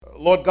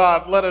Lord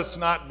God, let us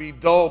not be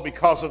dull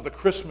because of the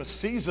Christmas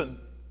season,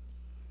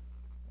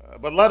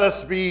 but let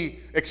us be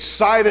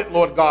excited,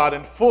 Lord God,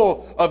 and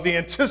full of the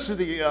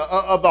intensity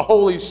of the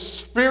Holy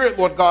Spirit,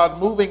 Lord God,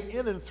 moving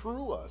in and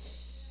through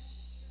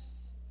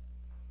us.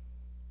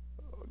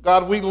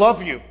 God, we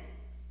love you.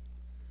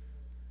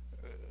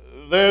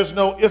 There's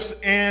no ifs,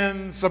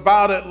 ands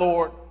about it,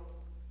 Lord.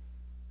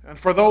 And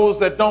for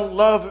those that don't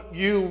love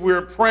you,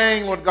 we're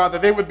praying, Lord God,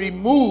 that they would be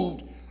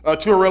moved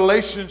to a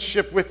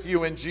relationship with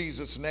you in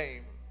Jesus'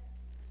 name.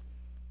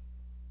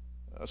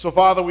 So,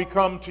 Father, we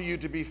come to you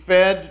to be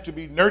fed, to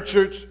be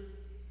nurtured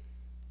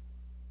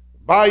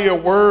by your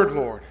word,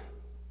 Lord.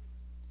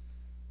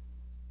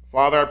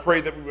 Father, I pray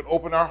that we would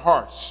open our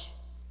hearts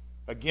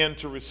again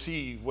to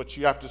receive what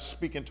you have to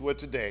speak into it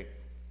today.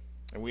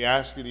 And we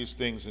ask you these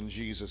things in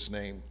Jesus'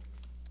 name.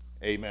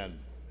 Amen.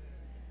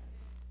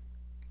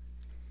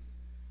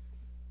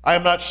 I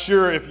am not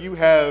sure if you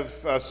have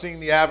seen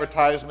the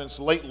advertisements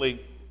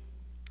lately,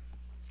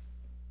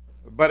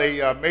 but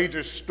a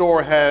major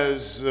store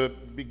has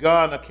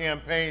begun a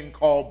campaign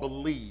called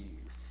Believe.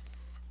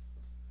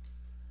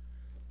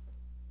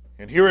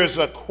 And here is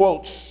a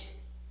quote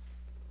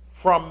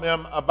from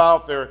them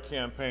about their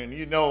campaign.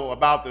 You know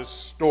about this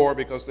store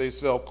because they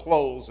sell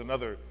clothes and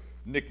other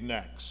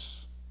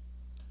knickknacks.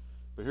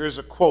 But here's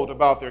a quote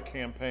about their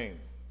campaign.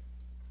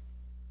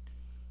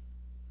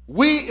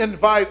 We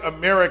invite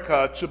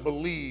America to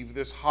believe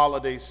this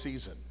holiday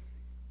season.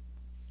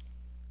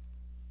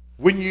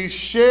 When you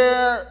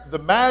share the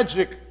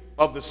magic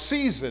of the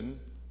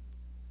season,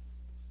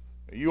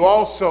 you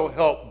also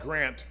help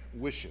grant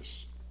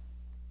wishes.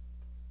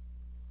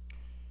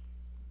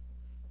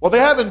 Well, they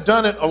haven't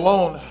done it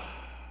alone.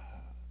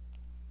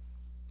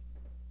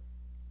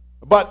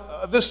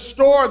 But this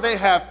store, they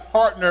have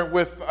partnered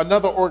with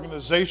another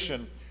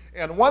organization.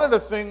 And one of the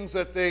things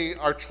that they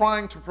are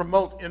trying to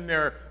promote in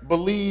their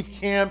Believe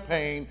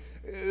campaign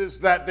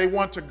is that they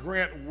want to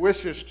grant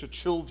wishes to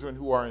children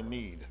who are in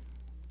need.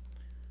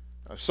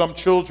 Some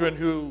children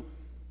who,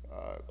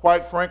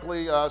 quite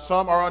frankly,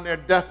 some are on their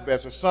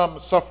deathbeds, or some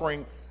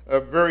suffering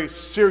very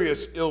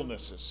serious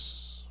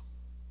illnesses.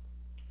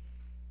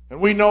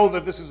 And we know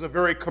that this is a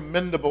very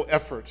commendable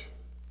effort.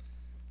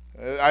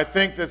 I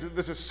think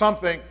this is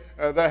something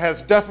that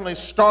has definitely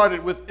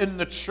started within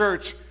the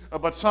church,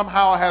 but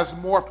somehow has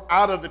morphed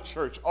out of the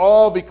church,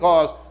 all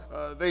because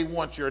they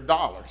want your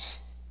dollars.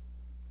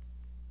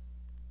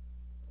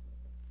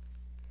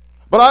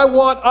 But I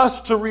want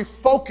us to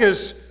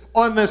refocus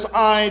on this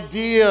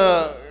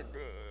idea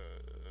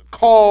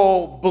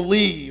called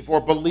believe or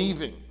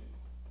believing.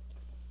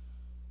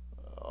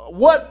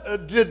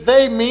 What did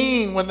they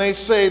mean when they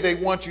say they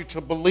want you to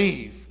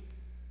believe?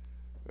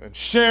 And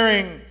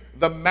sharing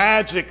the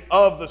magic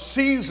of the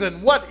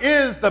season. What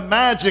is the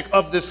magic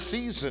of this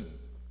season?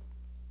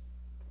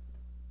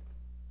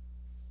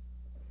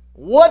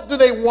 What do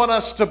they want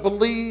us to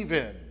believe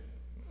in?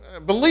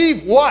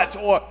 Believe what?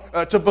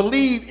 Or to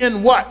believe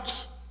in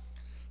what?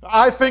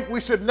 I think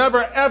we should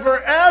never, ever,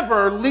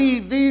 ever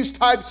leave these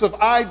types of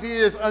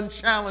ideas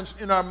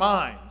unchallenged in our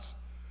minds.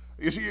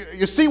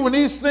 You see, when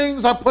these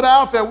things are put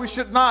out there, we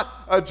should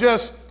not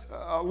just,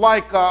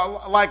 like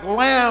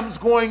lambs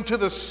going to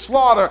the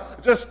slaughter,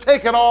 just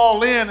take it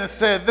all in and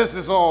say, this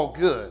is all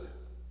good.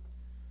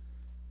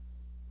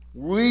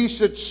 We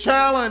should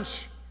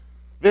challenge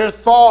their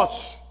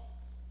thoughts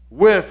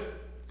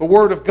with the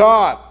Word of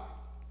God.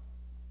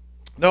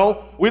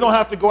 No, we don't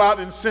have to go out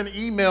and send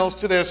emails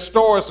to their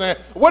store saying,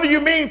 what do you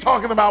mean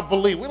talking about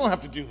belief? We don't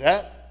have to do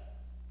that.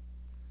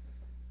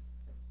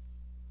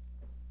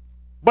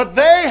 But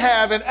they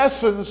have, in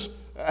essence,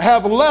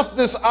 have left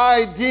this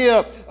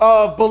idea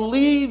of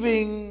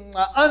believing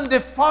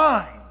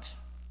undefined.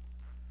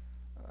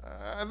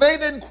 They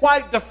didn't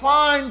quite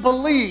define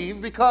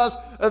believe because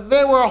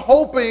they were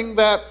hoping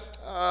that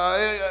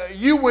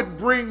you would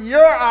bring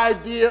your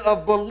idea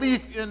of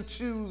belief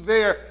into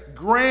their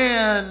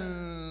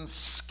grand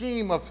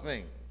scheme of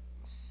things.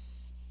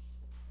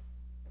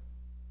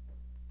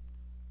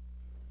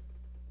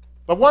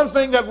 But one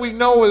thing that we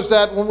know is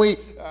that when we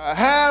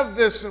have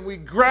this and we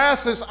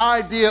grasp this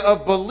idea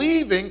of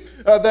believing,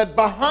 that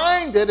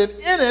behind it and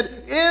in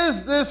it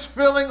is this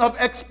feeling of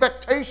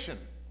expectation.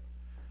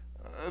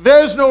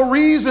 There's no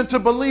reason to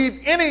believe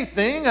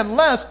anything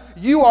unless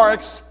you are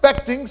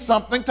expecting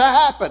something to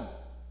happen.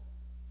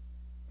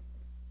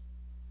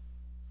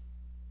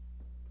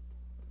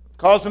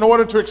 Because in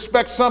order to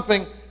expect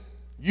something,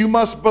 you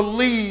must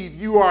believe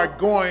you are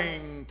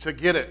going to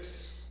get it.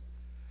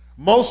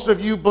 Most of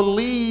you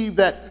believe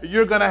that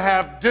you're going to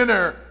have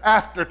dinner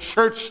after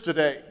church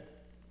today.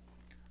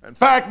 In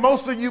fact,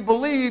 most of you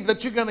believe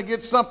that you're going to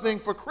get something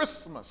for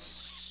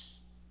Christmas.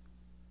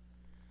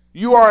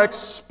 You are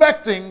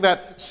expecting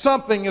that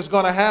something is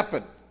going to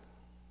happen.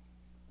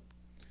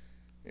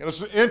 And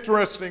it's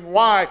interesting,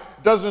 why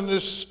doesn't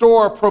this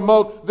store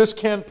promote this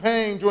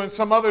campaign during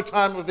some other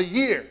time of the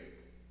year?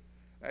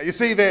 You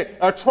see, they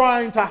are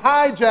trying to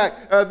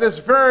hijack this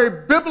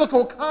very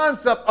biblical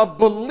concept of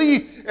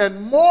belief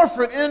and morph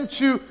it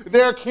into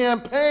their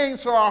campaign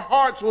so our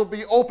hearts will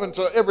be open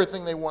to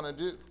everything they want to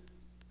do.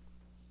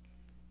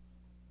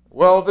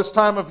 Well, this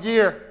time of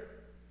year,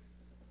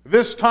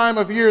 this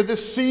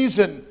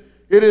season,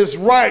 it is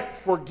ripe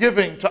for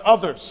giving to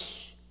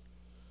others,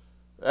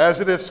 as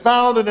it is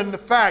founded in the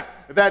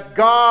fact that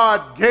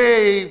God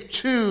gave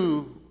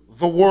to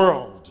the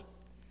world.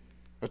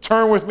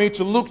 Turn with me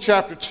to Luke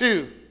chapter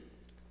 2,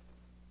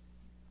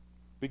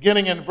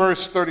 beginning in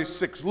verse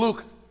 36.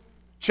 Luke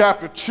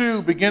chapter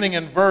 2, beginning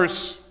in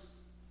verse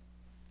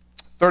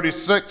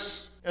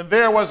 36. And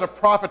there was a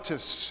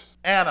prophetess,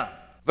 Anna,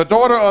 the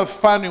daughter of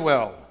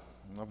Phanuel,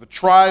 of the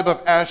tribe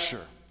of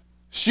Asher.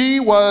 She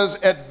was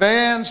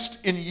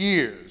advanced in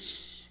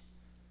years,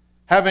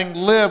 having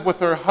lived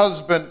with her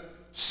husband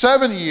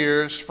 7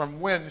 years from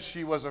when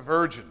she was a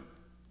virgin.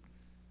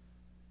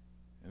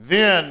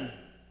 Then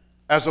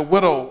as a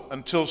widow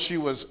until she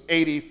was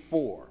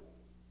 84.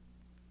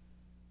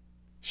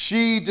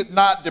 She did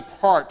not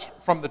depart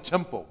from the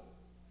temple,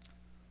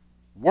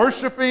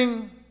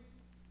 worshiping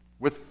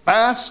with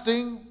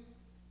fasting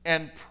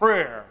and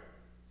prayer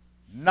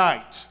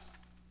night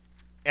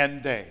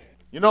and day.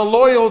 You know,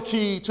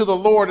 loyalty to the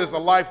Lord is a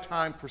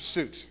lifetime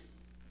pursuit.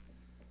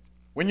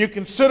 When you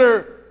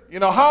consider,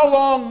 how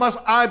long must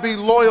I be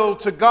loyal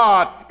to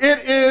God?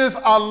 It is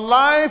a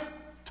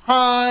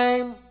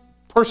lifetime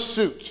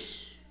pursuit.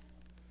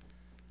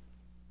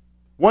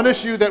 One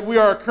issue that we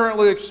are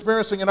currently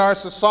experiencing in our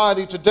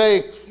society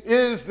today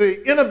is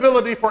the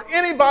inability for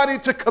anybody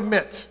to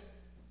commit.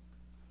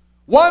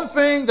 One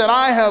thing that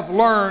I have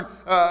learned,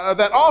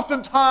 that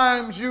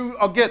oftentimes you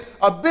get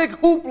a big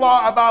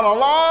hoopla about a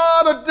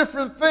lot of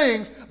different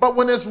things, but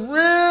when it's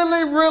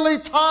really, really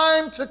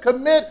time to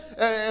commit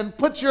and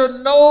put your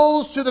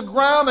nose to the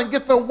ground and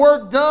get the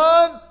work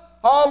done,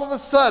 all of a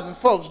sudden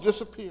folks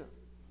disappear.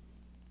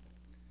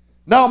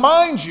 Now,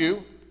 mind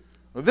you,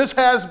 this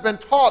has been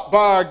taught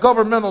by our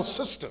governmental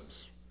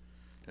systems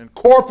and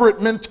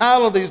corporate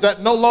mentalities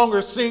that no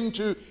longer seem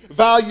to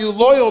value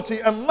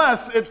loyalty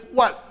unless it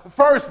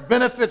first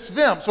benefits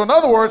them. So in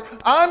other words,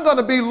 I'm going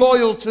to be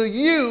loyal to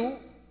you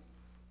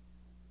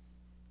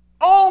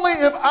only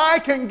if I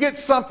can get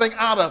something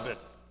out of it.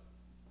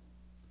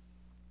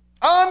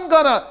 I'm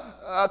going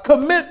to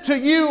commit to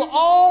you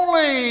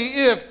only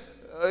if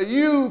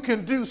you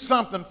can do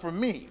something for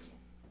me.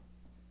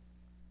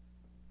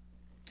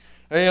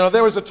 And,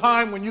 there was a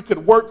time when you could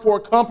work for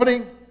a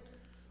company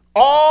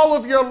all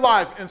of your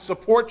life and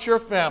support your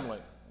family.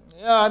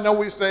 Yeah, I know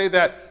we say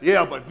that,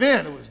 but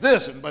then it was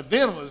this, but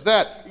then it was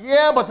that.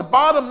 Yeah, but the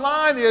bottom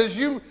line is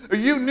you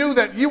knew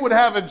that you would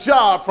have a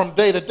job from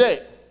day to day.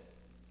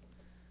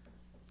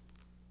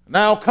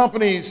 Now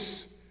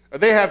companies,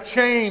 they have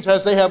changed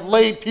as they have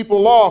laid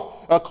people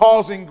off,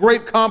 causing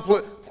great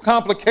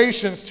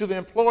complications to the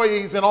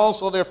employees and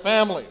also their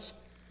families.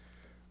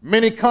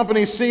 Many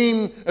companies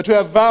seem to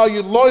have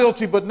valued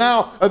loyalty, but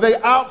now they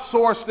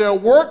outsource their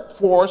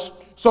workforce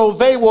so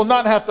they will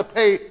not have to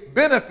pay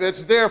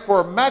benefits,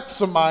 therefore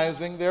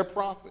maximizing their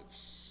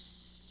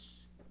profits.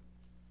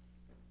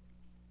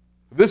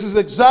 This is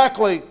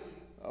exactly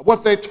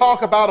what they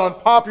talk about on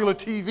popular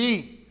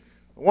TV.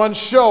 One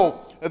show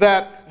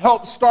that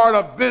helps start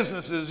up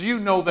businesses, you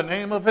know the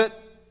name of it.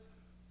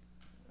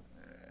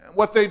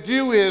 What they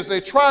do is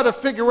they try to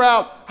figure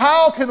out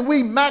how can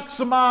we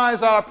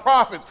maximize our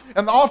profits.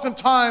 And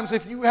oftentimes,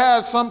 if you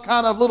have some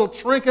kind of little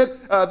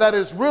trinket that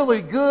is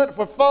really good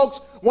for folks,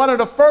 one of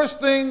the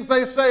first things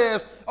they say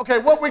is, okay,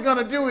 what we're going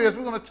to do is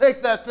we're going to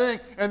take that thing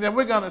and then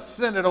we're going to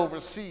send it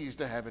overseas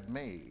to have it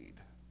made.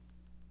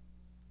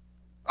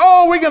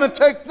 Oh, we're going to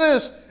take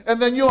this,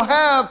 and then you'll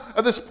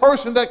have this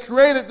person that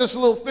created this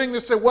little thing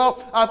that said,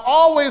 well, I've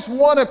always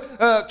wanted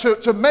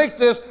to make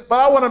this, but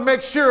I want to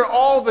make sure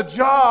all the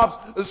jobs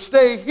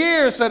stay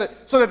here so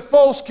that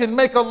folks can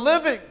make a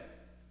living.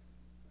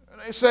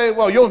 And they say,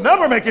 well, you'll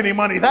never make any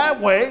money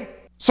that way.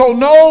 So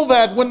know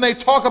that when they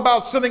talk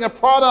about sending a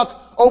product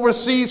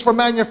overseas for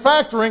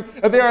manufacturing,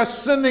 they are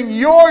sending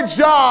your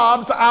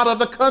jobs out of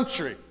the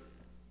country.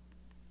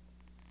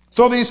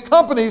 So these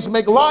companies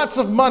make lots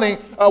of money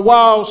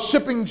while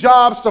shipping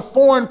jobs to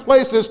foreign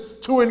places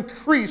to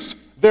increase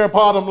their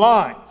bottom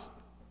lines.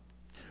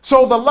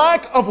 So the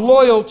lack of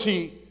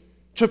loyalty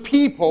to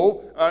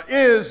people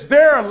is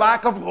their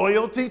lack of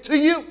loyalty to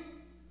you.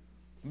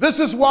 This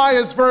is why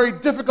it's very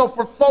difficult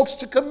for folks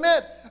to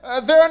commit.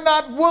 They're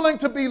not willing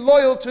to be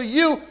loyal to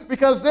you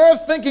because they're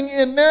thinking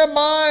in their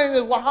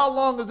mind, well, how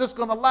long is this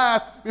going to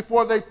last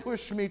before they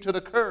push me to the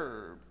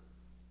curb?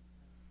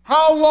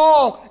 How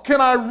long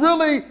can I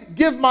really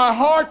give my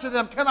heart to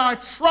them? Can I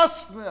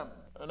trust them?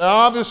 Now,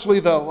 obviously,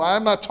 though,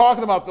 I'm not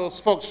talking about those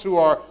folks who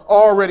are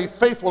already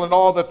faithful in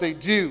all that they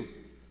do,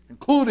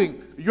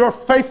 including your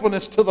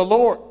faithfulness to the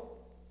Lord.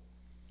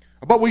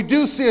 But we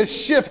do see a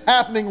shift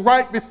happening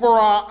right before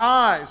our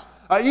eyes,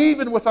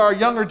 even with our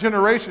younger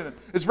generation.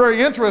 It's very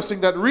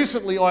interesting that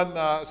recently on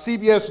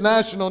CBS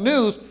National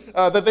News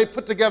that they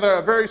put together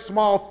a very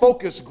small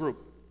focus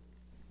group.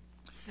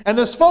 And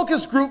this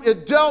focus group,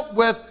 it dealt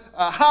with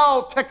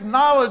how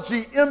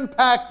technology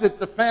impacted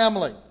the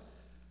family.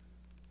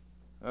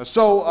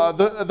 So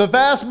the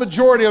vast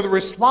majority of the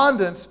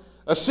respondents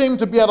seem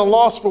to be at a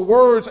loss for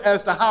words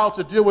as to how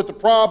to deal with the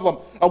problem.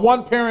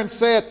 One parent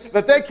said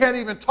that they can't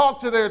even talk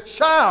to their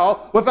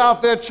child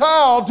without their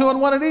child doing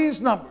one of these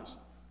numbers.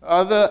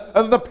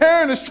 The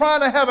parent is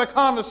trying to have a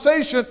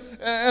conversation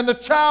and the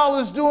child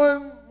is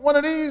doing one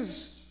of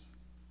these.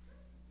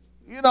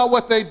 You know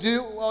what they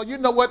do? Well, you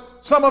know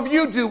what some of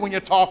you do when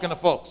you're talking to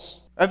folks.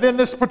 And then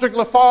this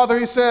particular father,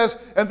 he says,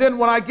 and then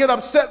when I get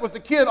upset with the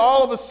kid,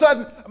 all of a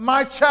sudden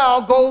my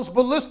child goes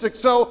ballistic.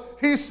 So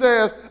he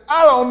says,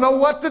 I don't know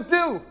what to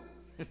do.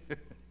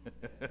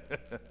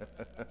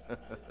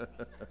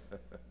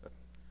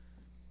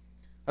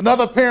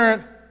 Another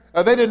parent,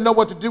 they didn't know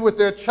what to do with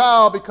their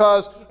child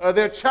because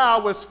their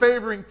child was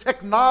favoring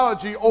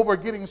technology over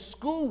getting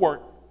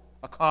schoolwork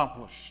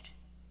accomplished.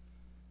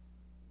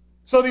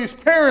 So these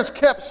parents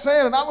kept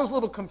saying, and I was a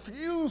little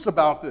confused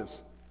about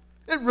this.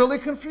 It really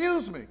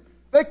confused me.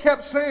 They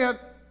kept saying,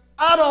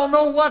 I don't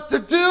know what to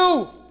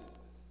do.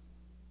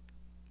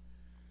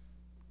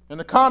 In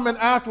the comment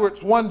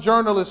afterwards, one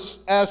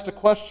journalist asked a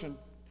question,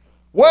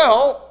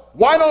 well,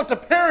 why don't the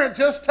parent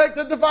just take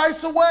the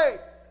device away?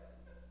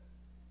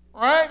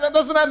 Right?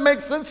 Doesn't that make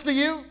sense to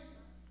you?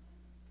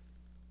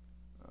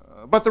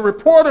 But the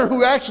reporter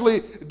who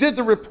actually did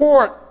the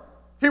report,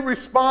 he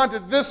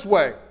responded this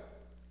way.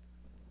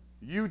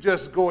 You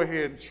just go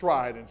ahead and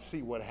try it and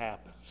see what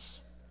happens.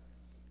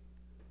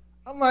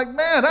 I'm like,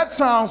 man, that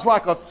sounds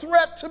like a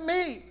threat to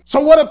me.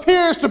 So what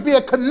appears to be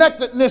a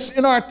connectedness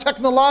in our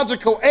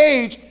technological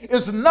age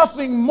is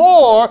nothing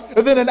more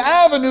than an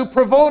avenue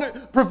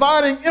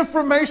providing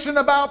information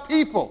about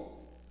people.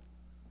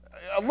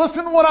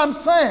 Listen to what I'm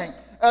saying,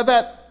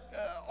 that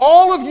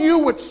all of you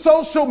with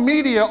social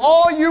media,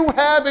 all you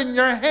have in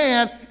your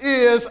hand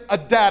is a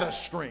data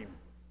stream.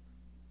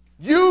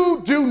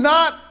 You do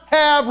not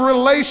have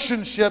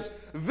relationships.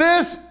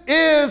 This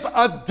is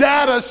a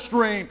data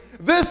stream.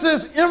 This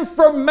is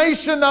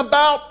information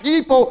about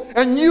people,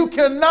 and you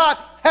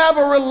cannot have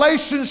a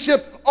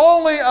relationship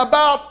only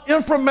about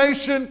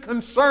information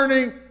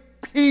concerning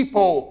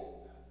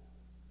people.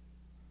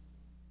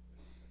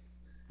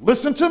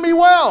 Listen to me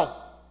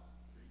well.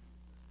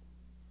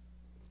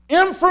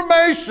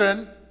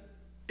 Information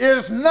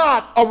is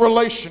not a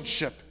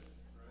relationship.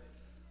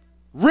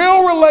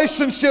 Real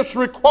relationships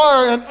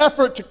require an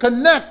effort to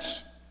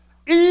connect,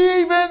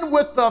 even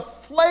with the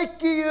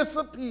flakiest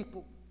of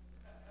people.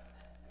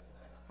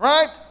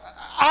 Right?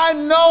 I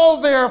know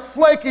they're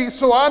flaky,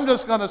 so I'm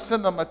just going to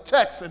send them a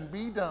text and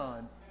be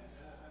done.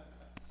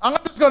 I'm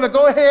just going to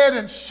go ahead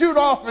and shoot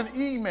off an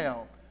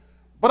email.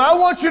 But I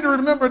want you to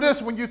remember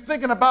this when you're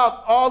thinking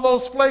about all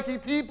those flaky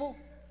people.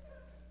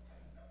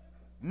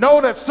 Know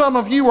that some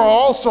of you are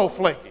also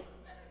flaky.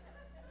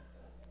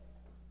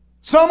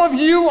 Some of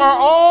you are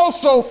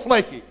also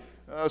flaky.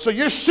 So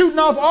you're shooting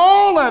off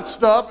all that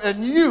stuff,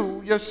 and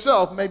you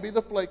yourself may be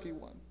the flaky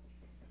one.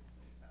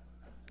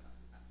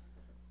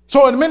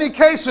 So in many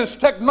cases,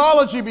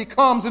 technology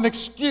becomes an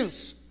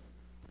excuse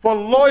for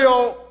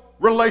loyal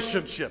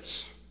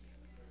relationships.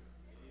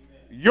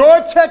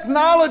 Your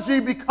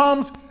technology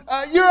becomes,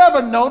 you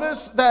ever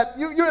notice that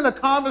you're in a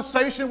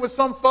conversation with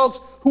some folks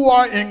who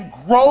are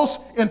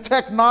engrossed in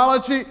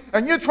technology,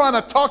 and you're trying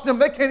to talk to them,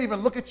 they can't even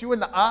look at you in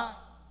the eye?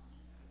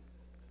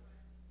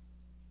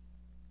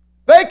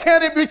 They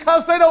can't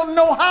because they don't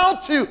know how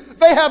to.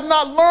 They have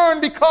not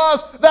learned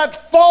because that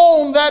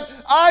phone, that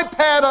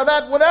iPad, or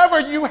that whatever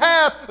you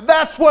have,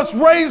 that's what's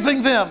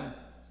raising them.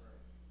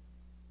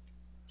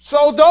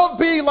 So don't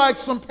be like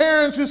some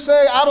parents who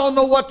say, I don't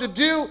know what to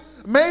do.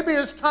 Maybe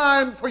it's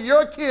time for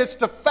your kids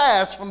to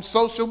fast from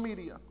social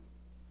media.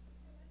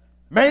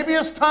 Maybe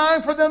it's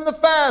time for them to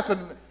fast,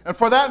 and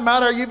for that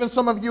matter, even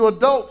some of you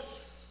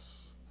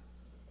adults.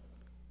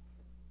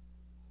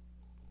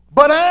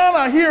 But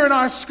Anna, here in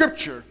our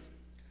scripture,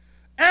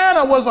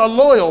 Anna was a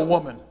loyal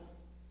woman.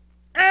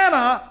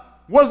 Anna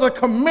was a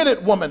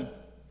committed woman.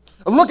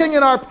 Looking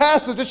at our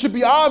passage, it should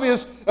be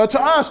obvious to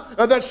us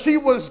that she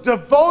was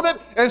devoted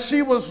and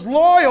she was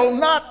loyal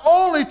not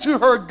only to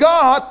her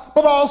God,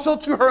 but also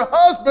to her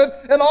husband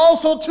and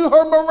also to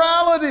her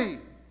morality.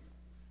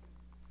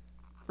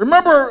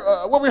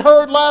 Remember what we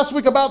heard last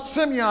week about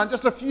Simeon,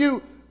 just a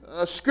few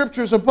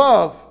scriptures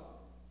above.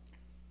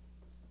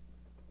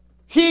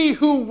 He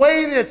who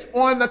waited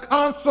on the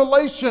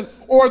consolation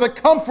or the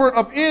comfort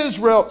of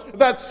Israel,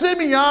 that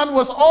Simeon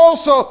was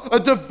also a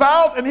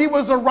devout and he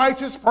was a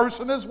righteous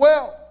person as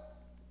well.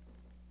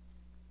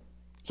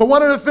 So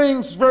one of the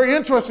things very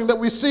interesting that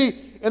we see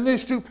in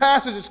these two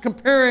passages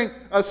comparing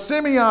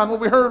Simeon, what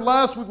we heard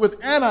last week,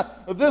 with Anna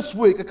this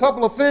week, a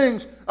couple of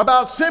things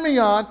about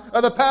Simeon.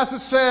 The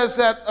passage says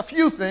that a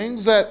few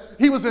things, that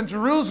he was in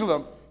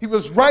Jerusalem, he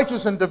was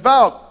righteous and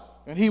devout,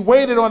 and he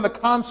waited on the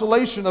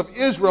consolation of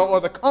Israel or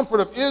the comfort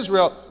of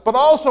Israel. But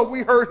also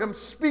we heard him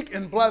speak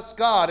and bless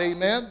God.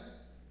 Amen.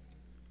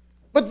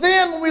 But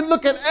then when we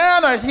look at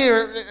Anna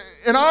here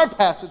in our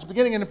passage,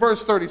 beginning in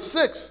verse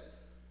 36,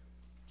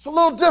 It's a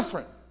little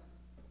different.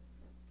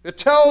 It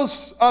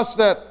tells us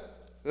that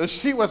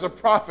she was a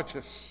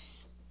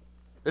prophetess.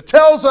 It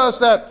tells us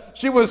that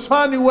she was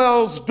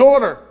Phanuel's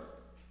daughter.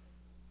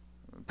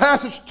 The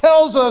passage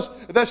tells us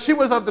that she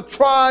was of the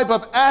tribe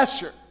of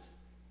Asher,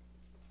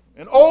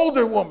 an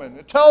older woman.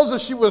 It tells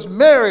us she was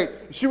married.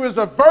 She was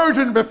a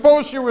virgin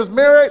before she was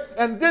married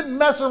and didn't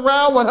mess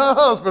around when her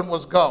husband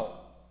was gone.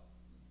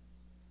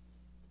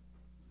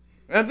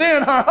 And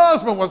then her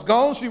husband was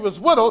gone. She was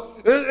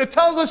widowed. It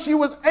tells us she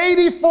was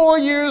 84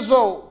 years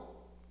old.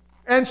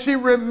 And she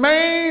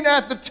remained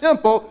at the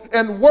temple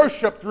and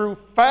worshiped through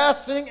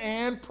fasting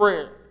and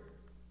prayer.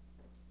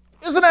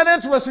 Isn't that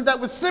interesting that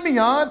with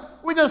Simeon,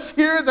 we just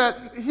hear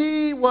that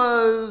he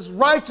was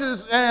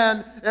righteous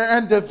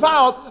and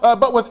devout,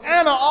 but with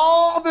Anna,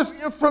 all this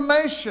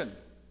information.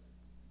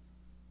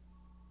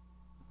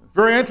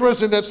 Very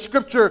interesting that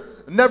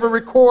Scripture never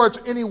records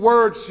any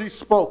words she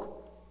spoke.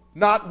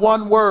 Not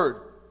one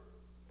word.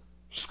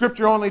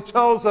 Scripture only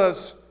tells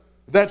us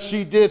that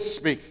she did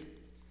speak.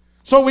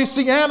 So we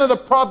see Anna the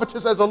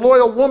prophetess as a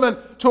loyal woman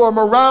to her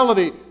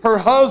morality, her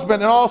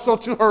husband, and also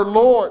to her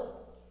Lord.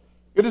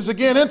 It is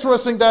again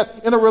interesting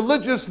that in a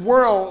religious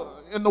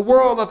world, in the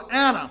world of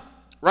Anna,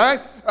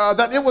 right,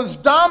 that it was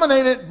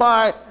dominated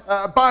by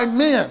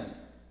men.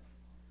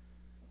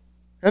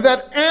 And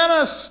that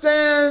Anna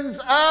stands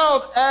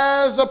out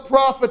as a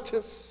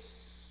prophetess.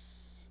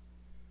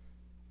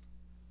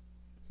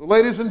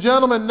 Ladies and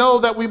gentlemen, know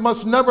that we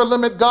must never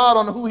limit God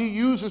on who he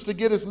uses to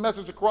get his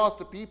message across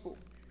to people.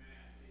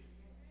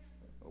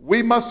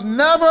 We must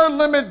never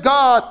limit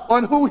God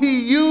on who he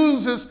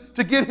uses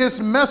to get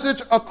his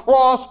message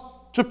across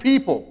to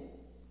people.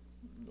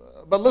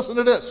 But listen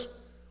to this.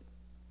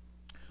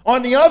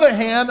 On the other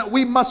hand,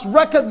 we must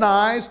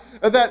recognize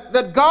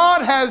that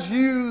God has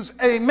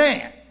used a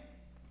man.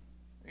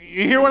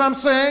 You hear what I'm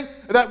saying?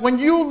 That when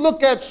you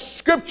look at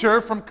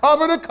Scripture from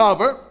cover to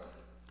cover,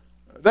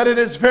 that it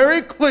is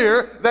very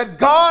clear that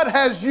God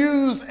has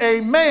used a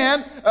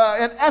man,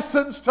 in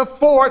essence, to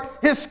forward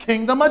his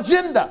kingdom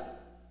agenda.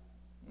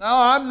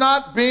 Now, I'm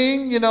not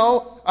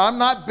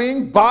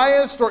being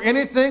biased or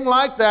anything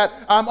like that.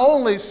 I'm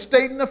only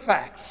stating the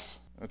facts.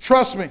 Now,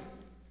 trust me,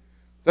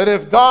 that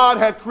if God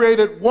had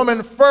created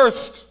woman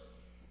first,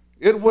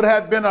 it would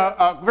have been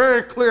a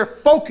very clear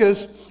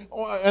focus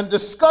and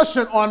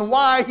discussion on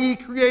why he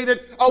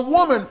created a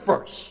woman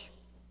first.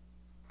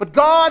 But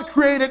God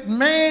created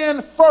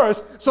man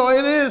first, so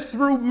it is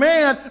through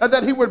man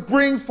that he would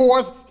bring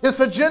forth his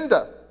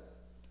agenda.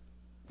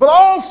 But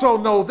also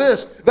know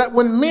this, that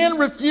when men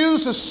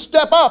refuse to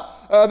step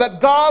up, that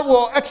God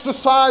will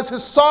exercise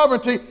his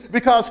sovereignty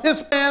because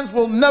his plans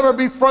will never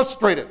be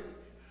frustrated.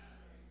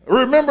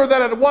 Remember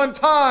that at one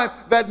time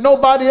that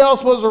nobody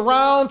else was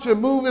around to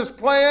move his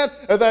plan,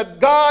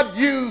 that God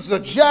used a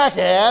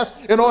jackass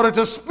in order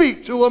to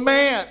speak to a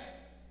man.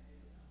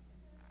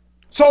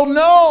 So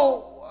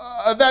know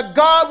that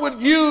God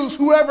would use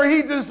whoever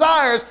he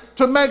desires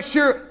to make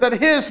sure that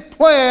his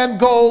plan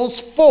goes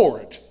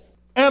forward.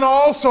 And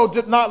also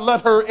did not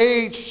let her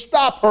age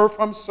stop her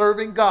from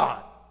serving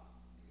God.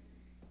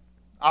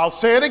 I'll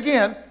say it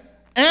again.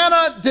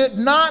 Anna did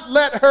not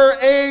let her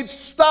age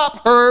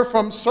stop her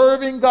from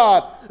serving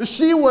God.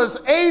 She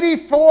was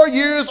 84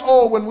 years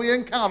old when we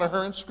encounter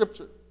her in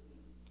Scripture.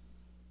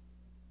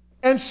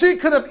 And she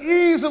could have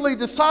easily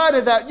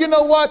decided that, you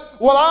know what?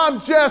 Well,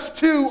 I'm just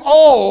too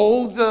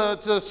old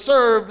to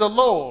serve the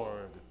Lord.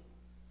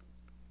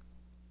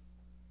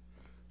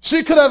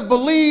 She could have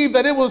believed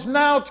that it was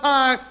now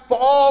time for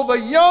all the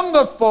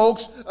younger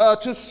folks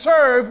to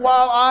serve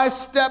while I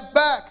step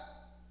back.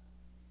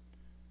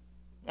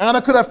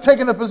 Anna could have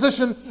taken a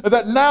position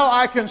that now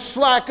I can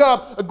slack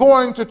up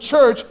going to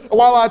church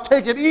while I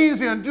take it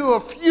easy and do a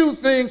few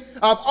things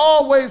I've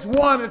always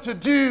wanted to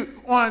do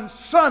on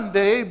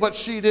Sunday, but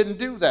she didn't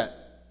do that.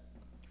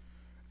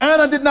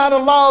 Anna did not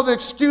allow the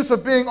excuse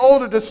of being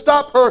older to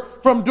stop her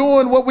from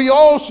doing what we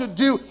all should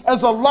do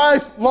as a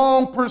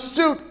lifelong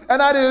pursuit, and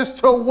that is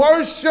to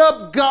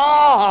worship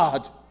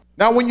God.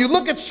 Now, when you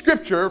look at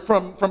Scripture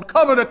from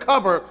cover to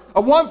cover,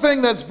 one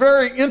thing that's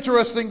very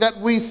interesting that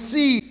we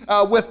see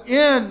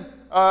within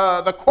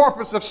the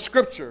corpus of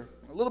Scripture,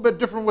 a little bit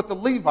different with the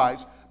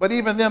Levites, but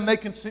even them, they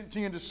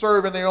continue to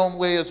serve in their own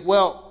way as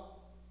well.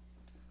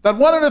 That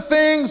one of the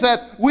things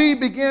that we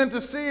begin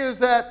to see is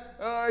that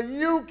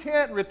you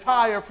can't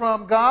retire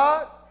from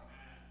God.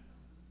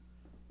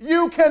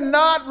 You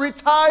cannot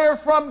retire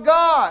from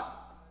God.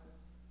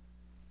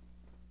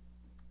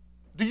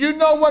 Do you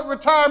know what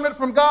retirement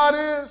from God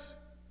is?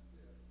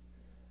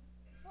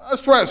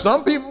 Let's try it.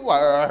 Some people,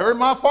 I heard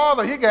my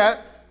father, he got.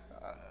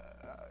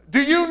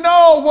 Do you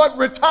know what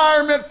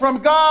retirement from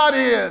God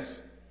is?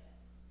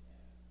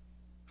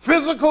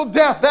 Physical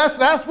death.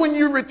 That's when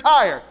you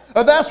retire.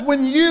 That's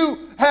when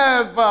you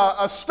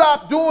have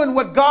stopped doing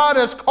what God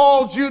has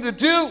called you to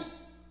do.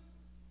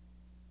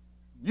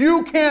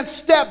 You can't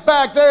step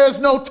back. There is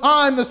no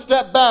time to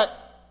step back.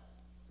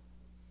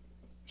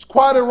 It's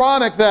quite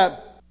ironic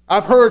that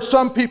I've heard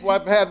some people.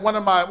 I've had one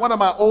of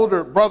my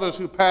older brothers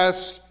who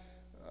passed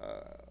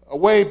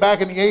away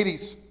back in the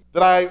 80s.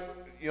 that I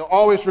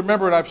always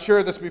remember, and I've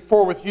shared this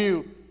before with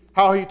you,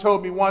 how he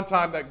told me one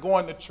time that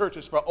going to church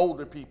is for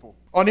older people.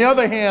 On the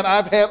other hand,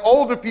 I've had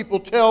older people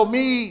tell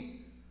me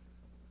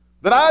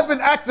that I've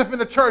been active in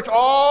the church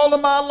all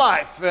of my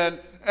life,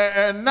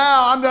 and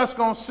now I'm just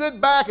going to sit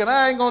back and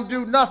I ain't going to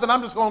do nothing.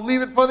 I'm just going to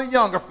leave it for the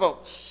younger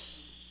folks.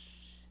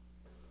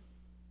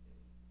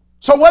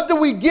 So what do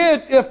we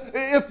get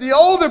if the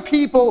older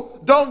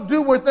people don't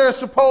do what they're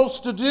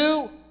supposed to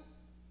do?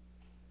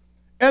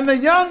 And the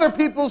younger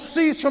people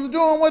cease from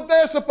doing what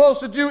they're supposed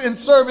to do in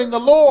serving the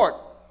Lord.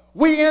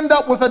 We end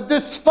up with a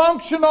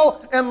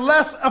dysfunctional and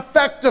less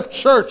effective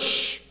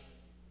church.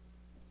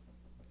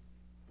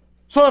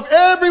 So if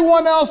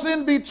everyone else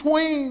in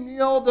between,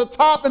 the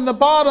top and the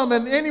bottom,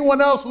 and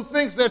anyone else who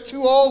thinks they're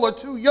too old or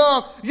too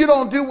young, you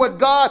don't do what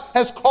God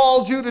has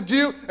called you to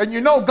do, and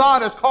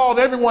God has called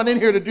everyone in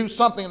here to do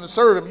something and to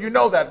serve Him. You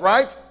know that,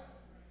 right?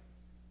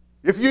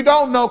 If you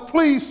don't know,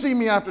 please see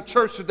me after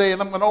church today,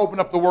 and I'm going to open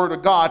up the Word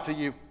of God to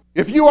you.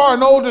 If you are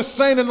an older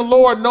saint in the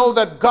Lord, know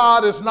that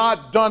God is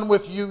not done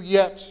with you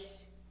yet.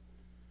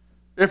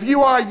 If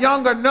you are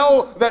younger,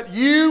 know that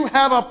you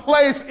have a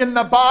place in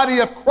the body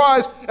of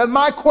Christ. And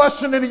my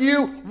question to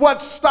you,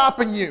 what's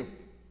stopping you?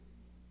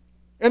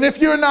 And if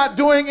you're not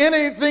doing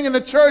anything in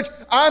the church,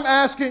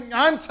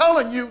 I'm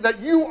telling you that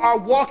you are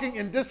walking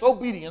in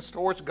disobedience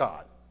towards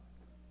God.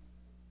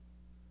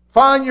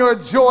 Find your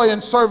joy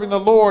in serving the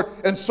Lord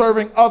and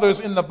serving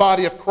others in the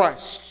body of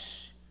Christ.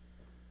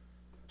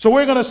 So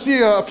we're going to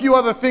see a few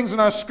other things in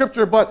our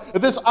scripture, but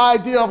this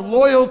idea of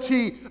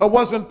loyalty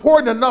was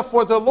important enough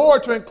for the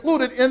Lord to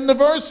include it in the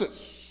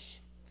verses.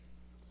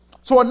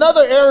 So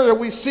another area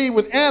we see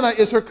with Anna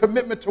is her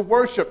commitment to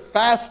worship,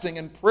 fasting,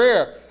 and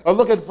prayer.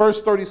 Look at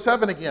verse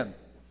 37 again.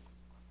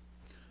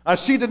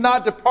 She did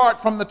not depart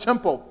from the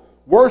temple,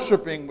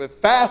 worshiping with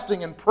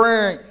fasting and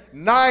praying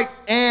night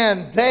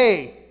and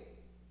day.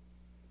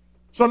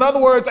 So in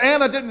other words,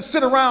 Anna didn't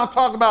sit around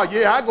talking about,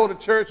 I go to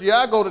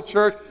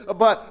church,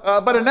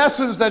 but in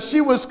essence that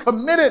she was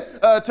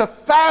committed to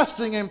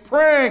fasting and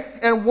praying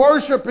and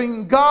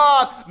worshiping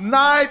God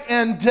night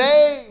and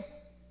day.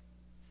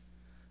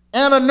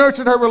 Anna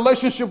nurtured her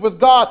relationship with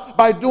God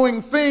by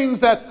doing things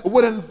that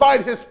would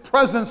invite His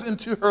presence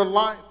into her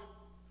life.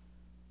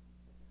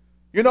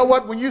 You know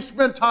what? When you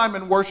spend time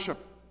in worship,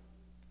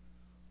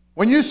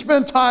 when you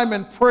spend time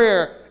in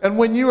prayer, and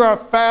when you are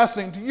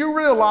fasting, do you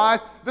realize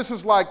this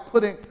is like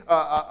putting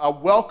a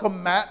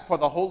welcome mat for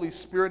the Holy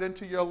Spirit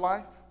into your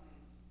life?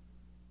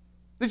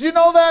 Did you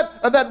know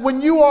that? That when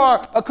you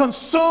are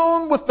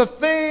consumed with the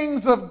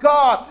things of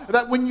God,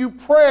 that when you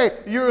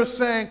pray, you're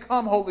saying,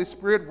 come, Holy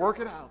Spirit, work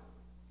it out.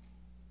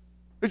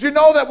 Did you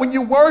know that when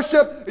you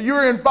worship,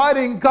 you're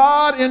inviting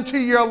God into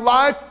your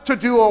life to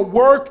do a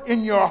work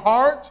in your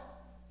heart?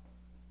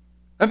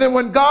 And then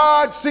when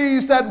God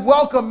sees that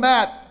welcome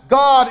mat,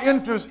 God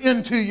enters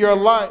into your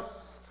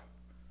life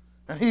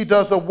and He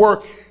does a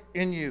work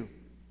in you.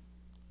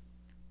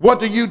 What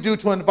do you do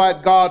to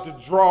invite God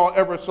to draw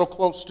ever so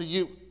close to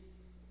you?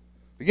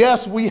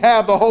 Yes, we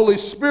have the Holy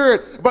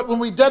Spirit, but when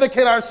we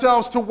dedicate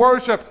ourselves to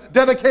worship,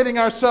 dedicating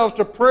ourselves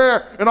to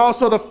prayer and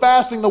also to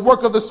fasting, the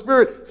work of the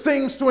Spirit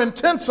seems to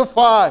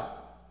intensify,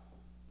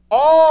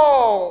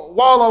 all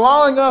while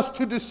allowing us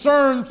to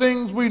discern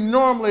things we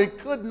normally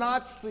could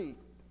not see.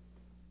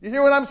 You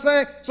hear what I'm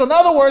saying? So in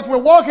other words, we're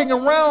walking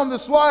around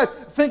this life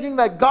thinking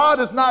that God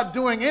is not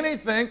doing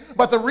anything,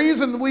 but the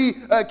reason we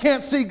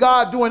can't see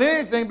God doing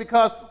anything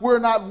because we're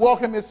not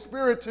welcoming His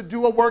Spirit to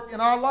do a work in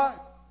our life.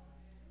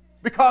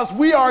 Because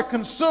we are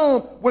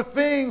consumed with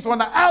things on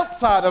the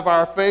outside of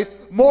our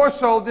faith more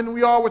so than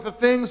we are with the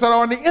things that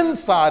are on the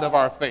inside of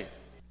our faith.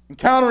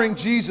 Encountering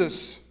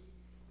Jesus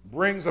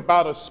brings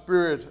about a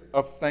spirit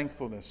of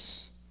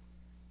thankfulness.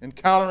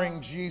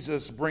 Encountering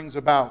Jesus brings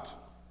about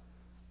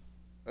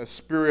a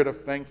spirit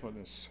of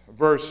thankfulness.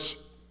 Verse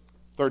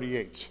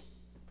 38.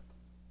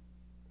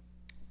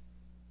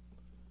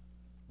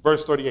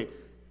 Verse 38.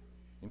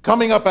 And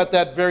coming up at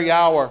that very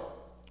hour,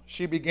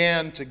 she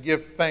began to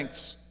give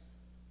thanks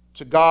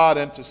to God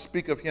and to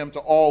speak of Him to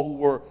all who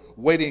were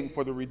waiting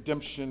for the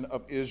redemption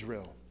of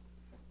Israel.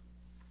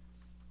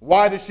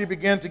 Why did she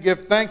begin to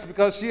give thanks?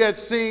 Because she had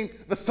seen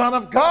the Son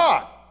of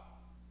God.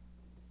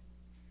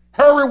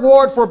 Her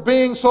reward for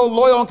being so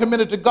loyal and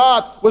committed to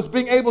God was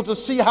being able to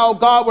see how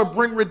God would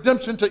bring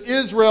redemption to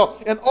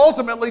Israel and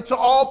ultimately to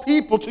all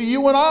people, to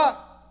you and I.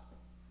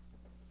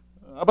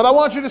 But I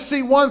want you to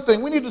see one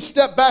thing. We need to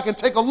step back and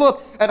take a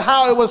look at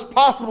how it was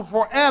possible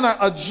for Anna,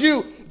 a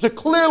Jew, to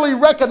clearly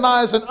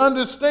recognize and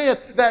understand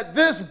that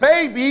this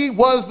baby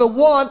was the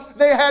one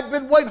they had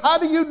been waiting. How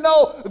do you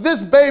know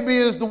this baby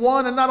is the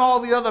one and not all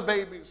the other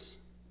babies?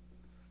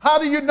 How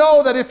do you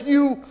know that if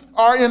you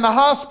are in the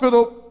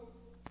hospital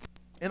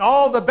and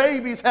all the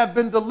babies have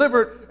been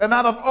delivered, and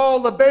out of all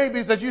the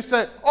babies that you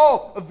say,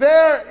 oh,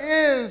 there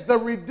is the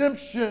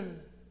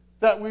redemption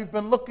that we've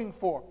been looking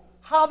for?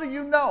 How do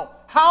you know?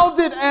 How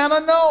did Anna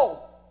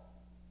know?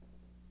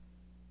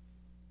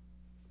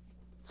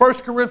 1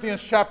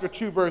 Corinthians chapter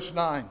 2, verse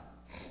 9.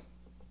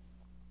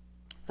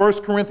 1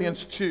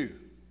 Corinthians 2,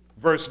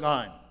 verse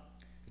 9.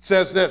 It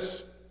says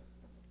this,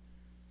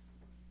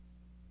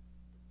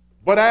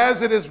 "But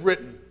as it is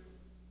written,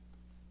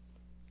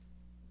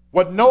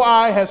 what no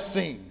eye has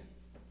seen,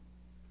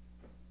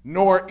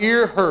 nor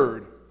ear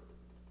heard,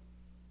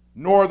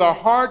 nor the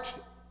heart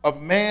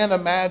of man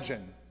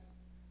imagined,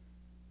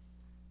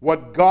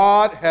 what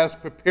God has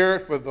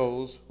prepared for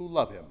those who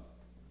love him.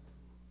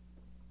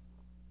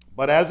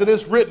 But as it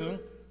is written,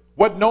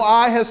 what no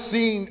eye has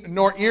seen,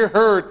 nor ear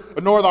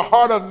heard, nor the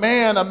heart of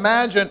man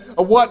imagined,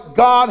 what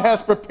God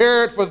has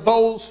prepared for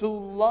those who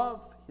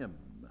love him."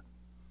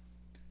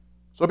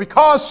 So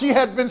because she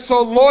had been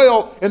so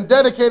loyal and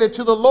dedicated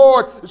to the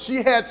Lord,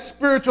 she had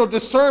spiritual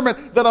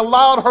discernment that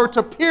allowed her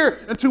to peer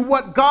into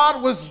what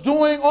God was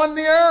doing on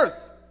the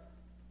earth.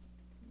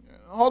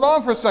 Hold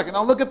on for a second.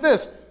 Now look at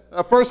this.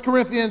 1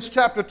 Corinthians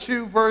chapter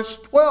 2, verse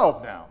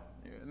 12 now,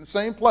 in the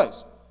same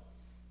place.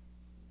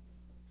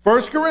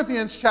 1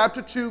 Corinthians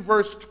chapter 2,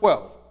 verse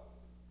 12.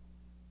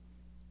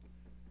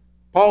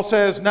 Paul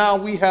says, "Now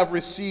we have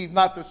received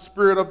not the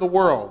spirit of the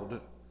world,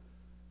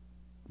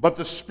 but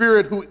the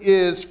Spirit who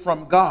is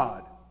from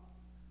God,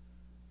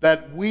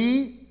 that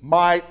we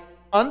might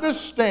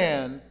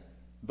understand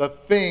the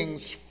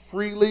things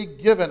freely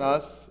given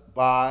us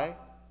by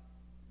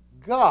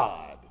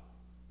God."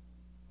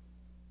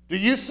 Do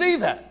you see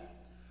that?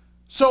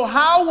 So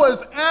how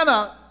was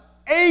Anna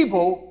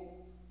able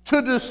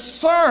to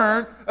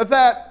discern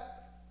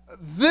that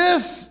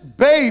this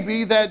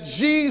baby, that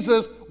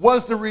Jesus,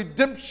 was the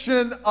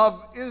redemption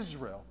of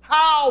Israel?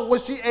 How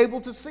was she able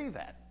to see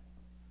that?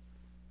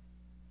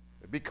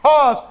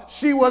 Because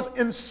she was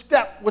in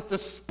step with the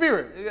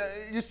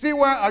Spirit. You see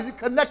where, are you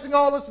connecting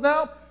all this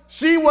now?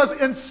 She was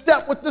in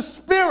step with the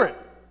Spirit.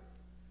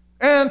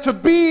 And to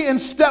be in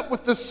step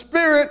with the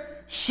Spirit,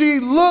 she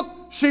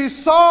looked, she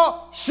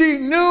saw, she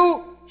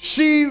knew,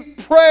 she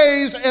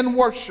praised and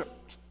worshiped.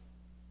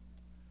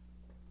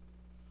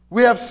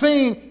 We have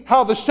seen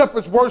how the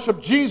shepherds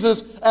worshiped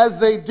Jesus as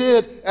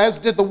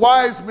did the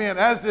wise men,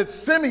 as did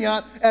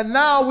Simeon, and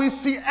now we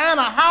see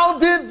Anna. How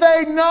did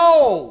they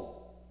know?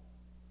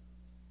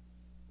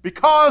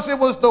 Because it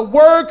was the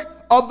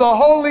work of the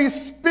Holy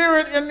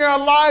Spirit in their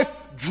life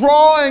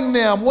drawing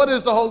them. What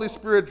is the Holy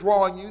Spirit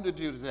drawing you to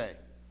do today?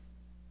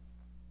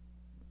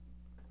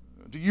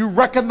 Do you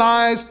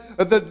recognize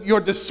your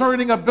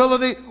discerning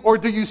ability, or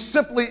do you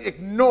simply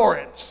ignore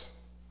it?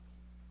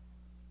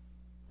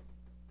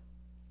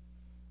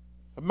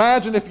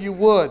 Imagine, if you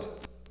would,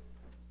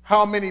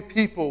 how many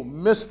people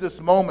missed this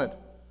moment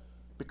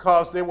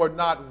because they were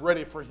not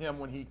ready for him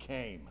when he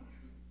came.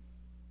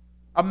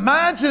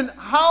 Imagine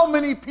how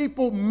many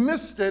people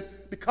missed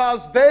it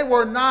because they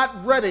were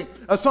not ready.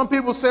 Some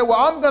people say, well,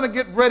 I'm going to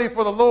get ready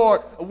for the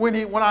Lord when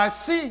I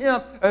see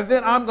him, and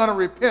then I'm going to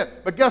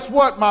repent. But guess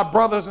what, my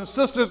brothers and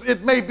sisters?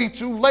 It may be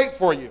too late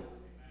for you.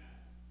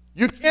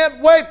 You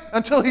can't wait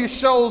until he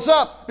shows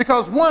up,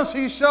 because once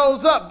he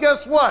shows up,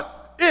 guess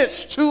what?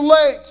 It's too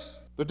late.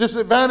 The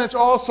disadvantage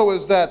also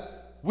is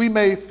that we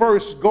may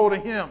first go to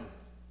him.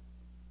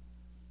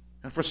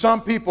 And for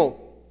some people,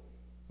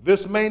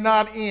 this may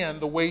not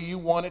end the way you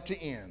want it to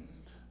end.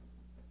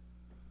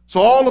 So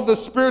all of the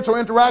spiritual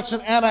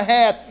interaction Anna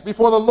had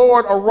before the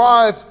Lord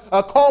arrived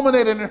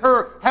culminated in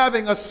her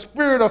having a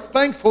spirit of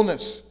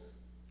thankfulness.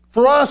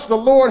 For us, the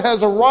Lord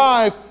has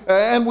arrived,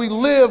 and we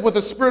live with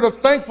a spirit of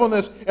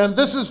thankfulness. And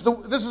this is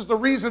the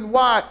reason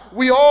why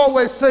we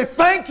always say,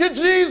 thank you,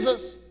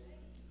 Jesus.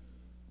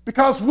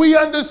 Because we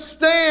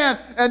understand,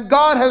 and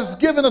God has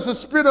given us a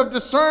spirit of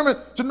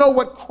discernment to know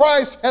what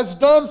Christ has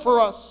done for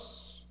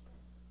us.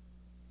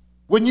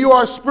 When you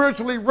are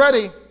spiritually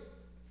ready,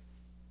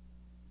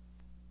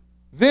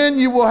 then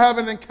you will have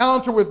an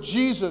encounter with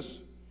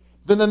Jesus.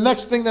 Then the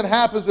next thing that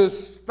happens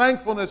is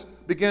thankfulness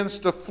begins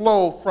to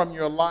flow from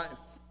your life.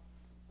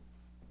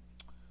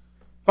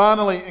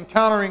 Finally,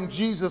 encountering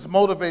Jesus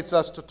motivates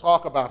us to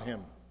talk about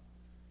him.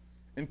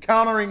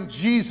 Encountering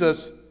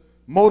Jesus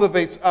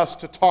motivates us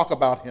to talk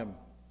about him.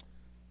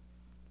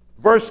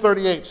 Verse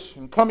 38,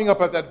 and coming up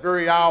at that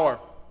very hour,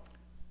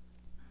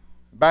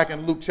 back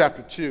in Luke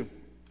chapter 2,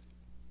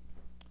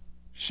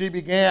 she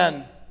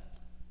began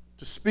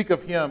to speak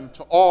of him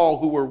to all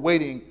who were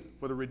waiting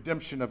for the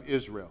redemption of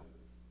Israel.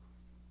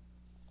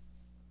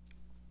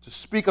 To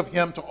speak of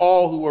him to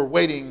all who were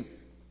waiting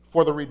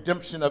for the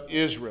redemption of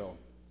Israel.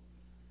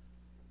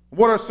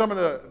 What are some of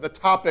the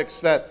topics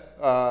that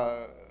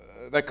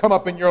come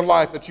up in your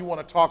life that you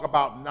want to talk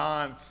about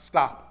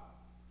nonstop?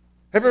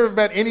 Have you ever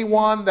met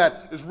anyone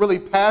that is really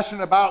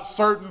passionate about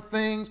certain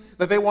things,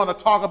 that they want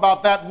to talk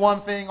about that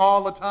one thing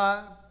all the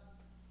time?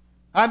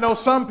 I know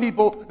some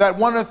people that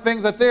one of the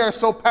things that they are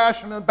so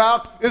passionate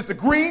about is the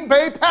Green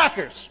Bay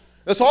Packers.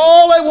 That's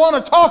all they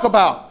want to talk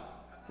about,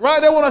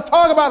 right? They want to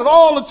talk about it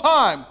all the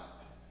time.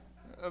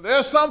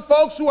 There's some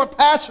folks who are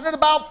passionate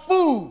about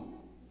food.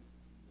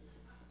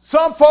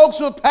 Some folks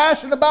who are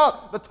passionate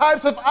about the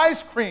types of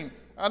ice cream.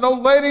 I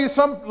know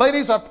some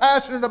ladies are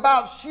passionate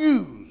about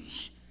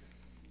shoes.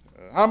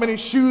 How many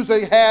shoes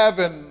they have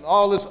and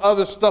all this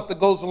other stuff that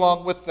goes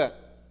along with that.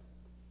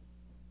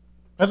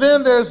 And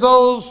then there's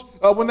those,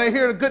 when they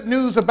hear the good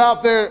news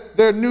about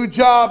their new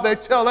job, they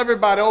tell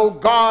everybody, oh,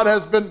 God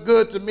has been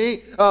good to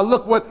me.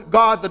 Look what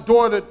the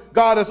door that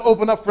God has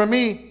opened up for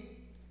me.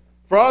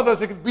 For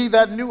others, it could be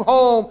that new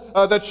home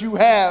that you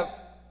have.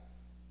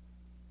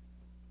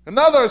 In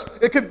others,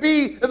 it could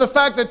be the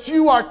fact that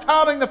you are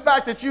touting the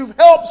fact that you've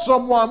helped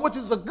someone, which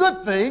is a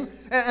good thing,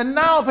 and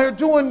now they're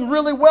doing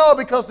really well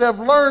because they've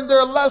learned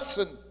their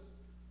lesson.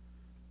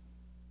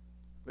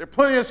 There are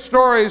plenty of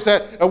stories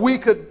that we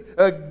could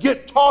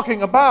get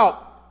talking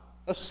about,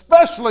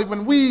 especially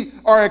when we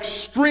are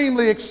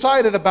extremely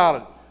excited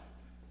about it.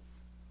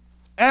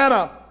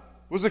 Anna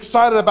was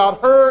excited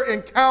about her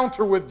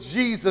encounter with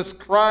Jesus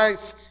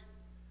Christ.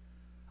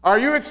 Are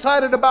you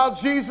excited about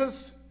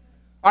Jesus?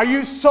 Are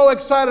you so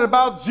excited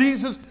about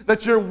Jesus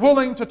that you're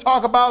willing to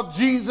talk about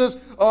Jesus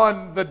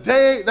on the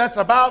day that's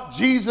about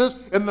Jesus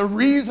and the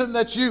reason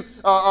that you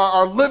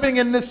are living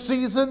in this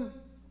season?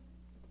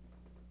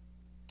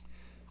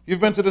 You've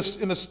been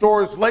in the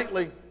stores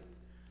lately,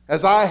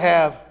 as I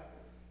have.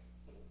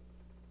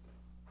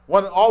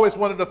 Always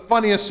one of the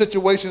funniest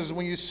situations is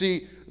when you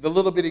see the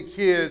little bitty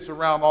kids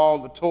around all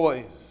the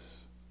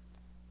toys.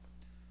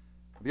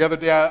 The other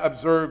day I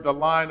observed a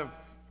line of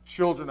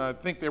children. I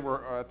think they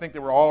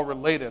were all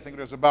related. I think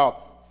there's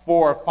about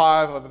 4 or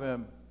 5 of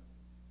them.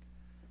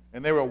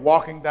 And they were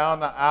walking down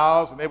the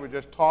aisles and they were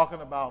just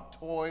talking about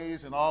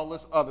toys and all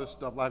this other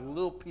stuff, like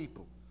little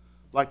people.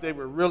 Like they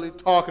were really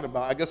talking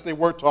about. I guess they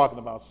were talking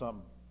about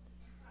something.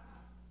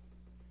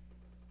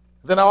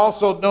 Then I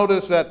also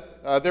noticed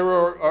that there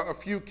were a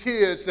few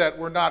kids that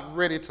were not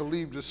ready to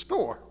leave the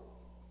store.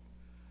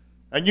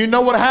 And you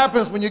know what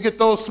happens when you get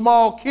those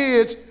small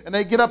kids and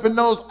they get up in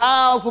those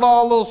aisles with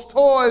all those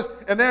toys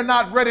and they're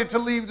not ready to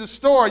leave the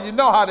store. You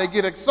know how they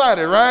get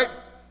excited, right?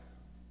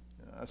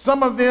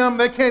 Some of them,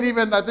 they can't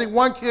even, I think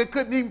one kid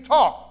couldn't even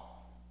talk.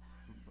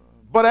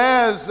 But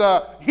as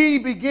he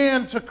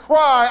began to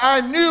cry,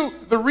 I knew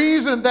the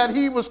reason that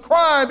he was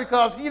crying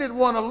because he didn't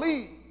want to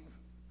leave.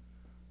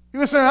 He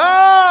was saying, and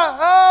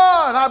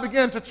I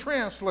began to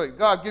translate.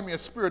 God, give me a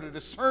spirit of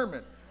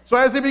discernment. So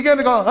as he began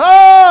to go,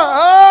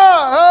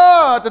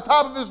 at the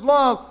top of his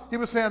lungs, he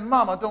was saying,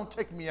 Mama, don't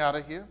take me out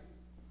of here.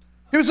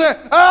 He was saying,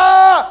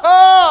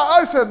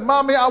 I said,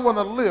 Mommy, I want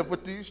to live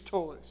with these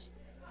toys.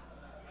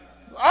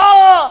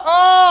 Mama,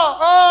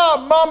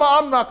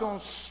 I'm not going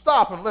to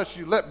stop unless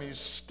you let me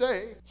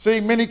stay. See,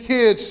 many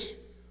kids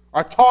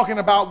are talking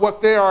about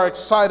what they are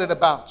excited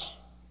about.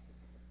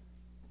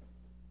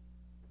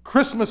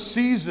 Christmas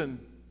season,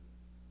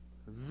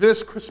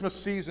 this Christmas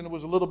season, it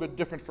was a little bit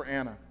different for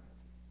Anna.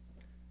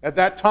 At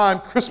that time,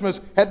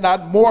 Christmas had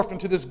not morphed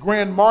into this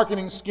grand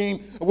marketing scheme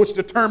which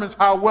determines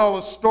how well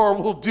a store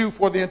will do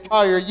for the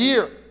entire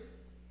year.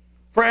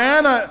 For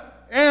Anna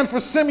and for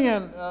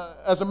Simeon,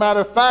 as a matter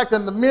of fact,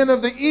 and the men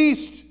of the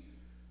East,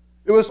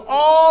 it was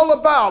all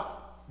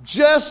about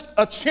just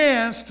a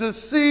chance to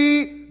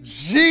see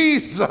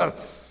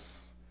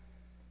Jesus.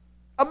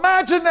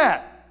 Imagine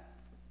that.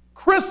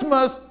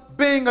 Christmas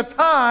being a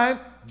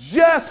time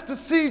just to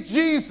see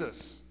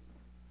Jesus.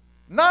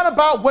 Not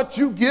about what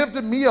you give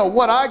to me or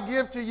what I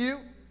give to you.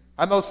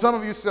 I know some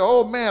of you say,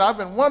 oh man, I've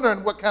been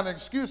wondering what kind of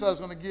excuse I was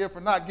going to give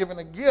for not giving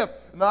a gift.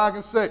 Now I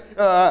can say,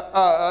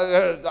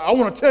 I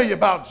want to tell you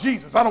about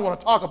Jesus. I don't want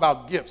to talk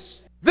about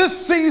gifts.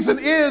 This season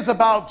is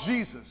about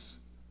Jesus.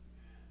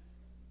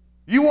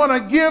 You want to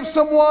give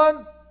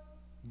someone,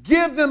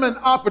 give them an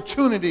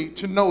opportunity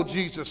to know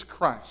Jesus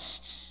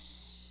Christ.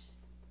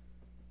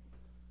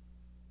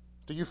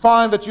 Do you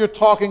find that you're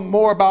talking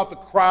more about the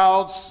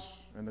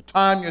crowds and the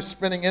time you're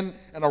spending in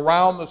and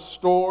around the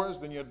stores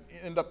than you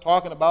end up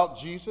talking about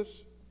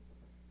Jesus?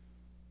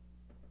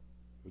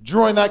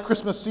 During that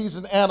Christmas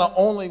season, Anna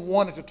only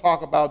wanted to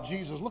talk about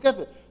Jesus. Look at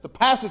the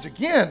passage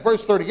again,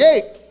 verse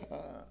 38.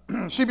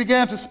 She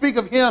began to speak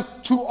of him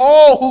to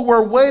all who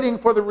were waiting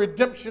for the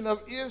redemption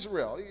of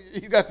Israel.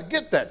 You got to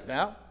get that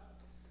now.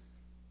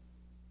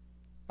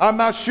 I'm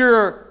not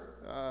sure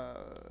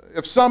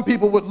if some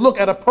people would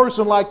look at a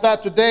person like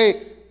that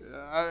today.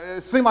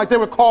 It seemed like they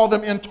would call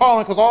them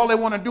intolerant because all they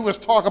want to do is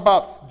talk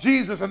about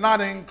Jesus and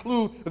not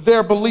include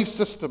their belief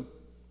system.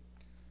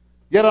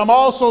 Yet I'm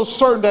also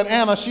certain that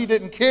Anna, she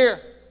didn't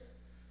care.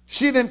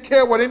 She didn't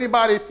care what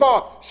anybody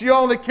thought. She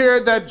only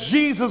cared that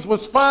Jesus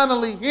was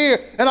finally here.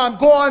 And I'm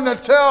going to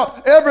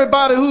tell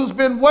everybody who's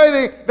been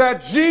waiting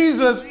that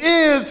Jesus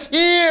is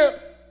here.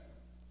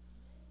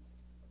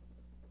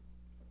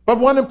 But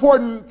one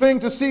important thing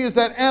to see is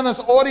that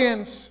Anna's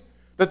audience,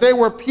 that they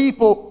were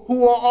people who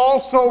were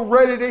also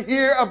ready to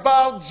hear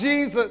about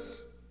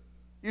Jesus.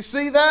 You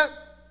see that?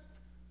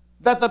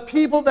 That the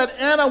people that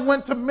Anna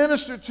went to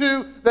minister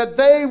to, that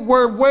they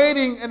were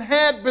waiting and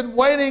had been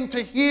waiting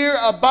to hear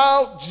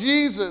about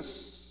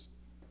Jesus.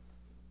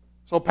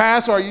 So,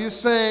 Pastor, are you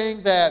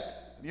saying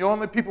that the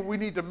only people we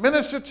need to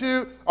minister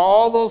to are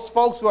all those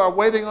folks who are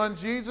waiting on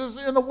Jesus?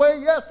 In a way,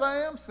 yes,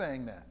 I am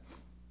saying that.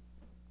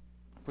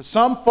 For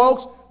some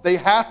folks, they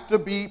have to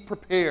be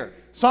prepared.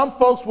 Some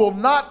folks will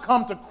not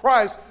come to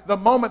Christ the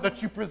moment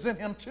that you present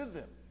him to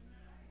them.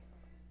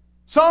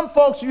 Some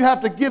folks, you have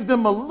to give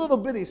them a little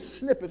bitty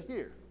snippet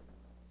here,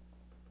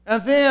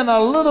 and then a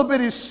little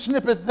bitty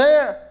snippet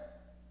there.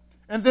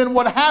 And then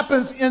what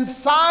happens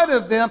inside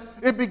of them,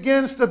 it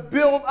begins to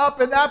build up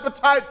an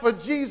appetite for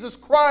Jesus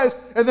Christ.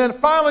 And then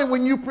finally,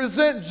 when you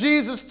present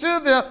Jesus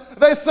to them,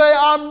 they say,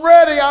 I'm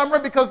ready,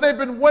 because they've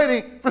been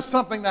waiting for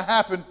something to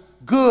happen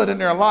good in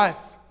their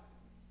life.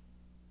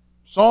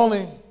 It's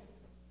only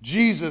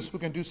Jesus who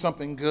can do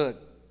something good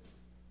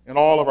in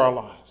all of our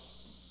lives.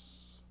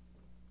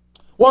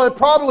 Well, it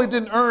probably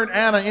didn't earn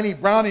Anna any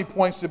brownie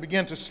points to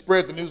begin to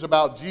spread the news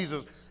about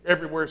Jesus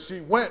everywhere she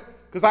went,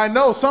 because I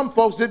know some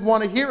folks didn't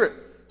want to hear it.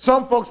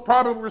 Some folks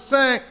probably were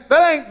saying,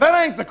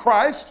 that ain't the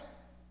Christ.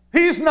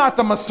 He's not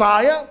the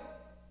Messiah.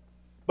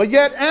 But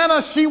yet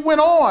Anna, she went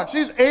on.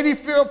 She's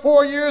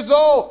 84 years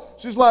old.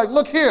 She's like,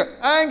 look here,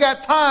 I ain't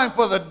got time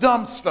for the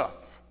dumb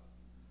stuff.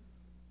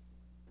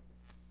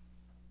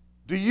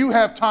 Do you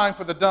have time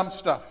for the dumb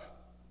stuff?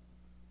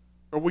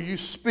 Or will you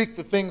speak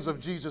the things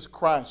of Jesus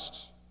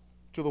Christ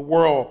to the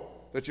world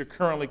that you're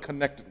currently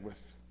connected with?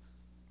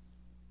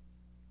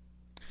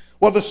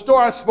 Well, the store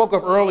I spoke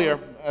of earlier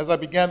as I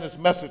began this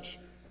message,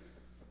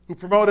 who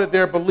promoted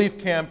their belief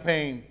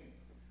campaign,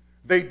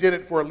 they did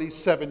it for at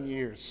least 7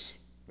 years.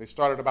 They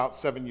started about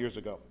 7 years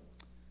ago.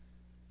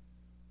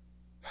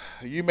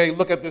 You may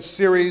look at this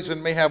series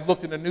and may have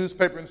looked in the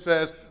newspaper and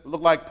says, look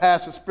like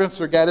Pastor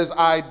Spencer got his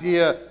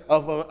idea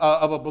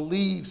of a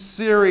Believe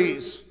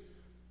series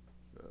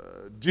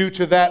due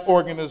to that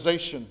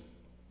organization.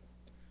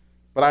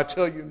 But I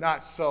tell you,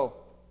 not so.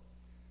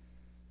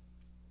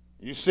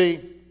 You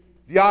see,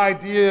 the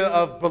idea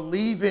of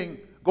believing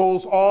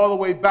goes all the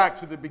way back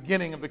to the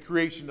beginning of the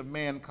creation of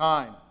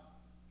mankind.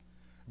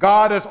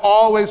 God has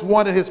always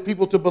wanted his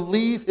people to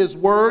believe his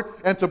word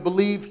and to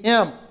believe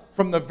him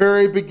from the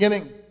very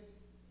beginning.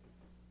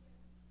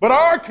 But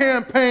our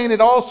campaign,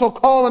 it also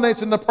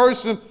culminates in the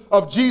person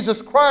of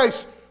Jesus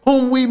Christ,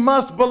 whom we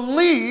must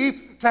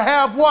believe to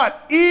have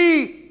what?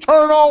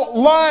 Eternal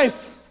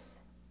life.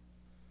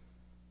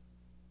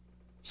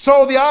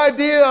 So the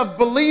idea of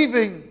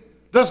believing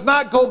does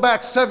not go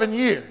back 7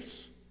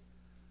 years.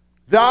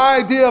 The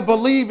idea of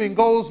believing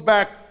goes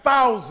back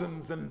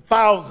thousands and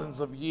thousands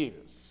of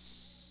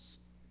years.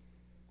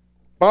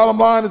 Bottom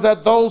line is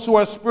that those who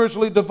are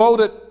spiritually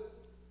devoted,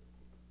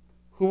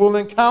 who will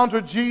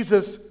encounter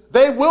Jesus,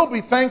 they will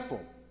be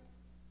thankful.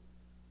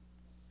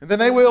 And then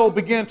they will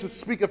begin to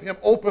speak of him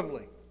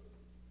openly,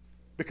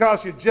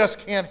 because you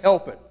just can't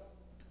help it.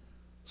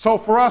 So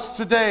for us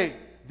today,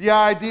 the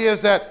idea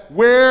is that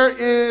where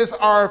is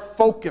our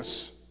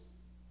focus?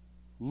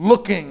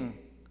 Looking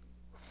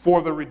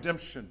for the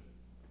redemption.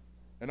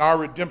 And our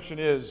redemption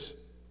is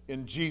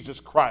in Jesus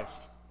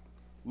Christ.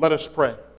 Let us pray.